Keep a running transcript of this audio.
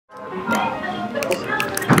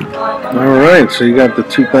Alright, so you got the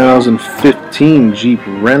 2015 Jeep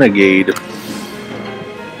Renegade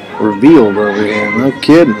revealed over here. No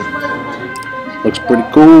kidding. Looks pretty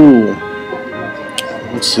cool.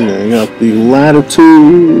 Let's see, you got the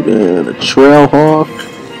Latitude and a Trailhawk.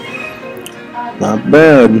 Not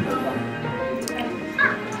bad.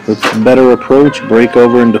 With a better approach,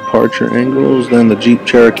 breakover and departure angles than the Jeep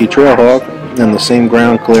Cherokee Trailhawk, and the same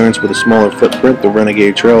ground clearance with a smaller footprint, the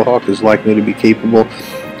Renegade Trailhawk is likely to be capable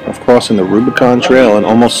of crossing the Rubicon Trail, and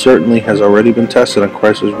almost certainly has already been tested on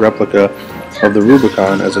Chrysler's replica of the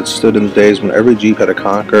Rubicon, as it stood in the days when every Jeep had to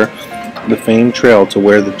conquer the famed trail to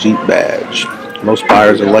wear the Jeep badge. Most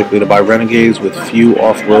buyers are likely to buy Renegades with few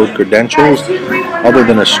off-road credentials other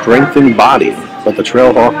than a strengthened body, but the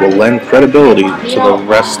Trailhawk will lend credibility to the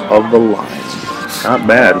rest of the line. Not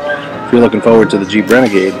bad. If you're looking forward to the Jeep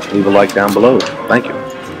Renegade, leave a like down below. Thank you.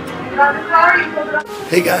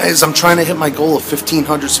 Hey guys, I'm trying to hit my goal of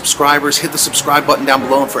 1,500 subscribers. Hit the subscribe button down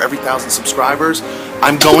below, and for every 1,000 subscribers,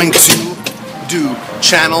 I'm going to do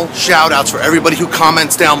channel shout-outs for everybody who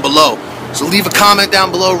comments down below. So leave a comment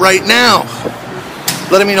down below right now,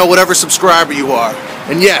 letting me know whatever subscriber you are.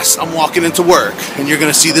 And yes, I'm walking into work, and you're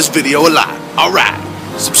going to see this video a lot. Alright,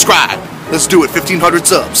 subscribe. Let's do it, 1,500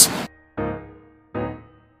 subs.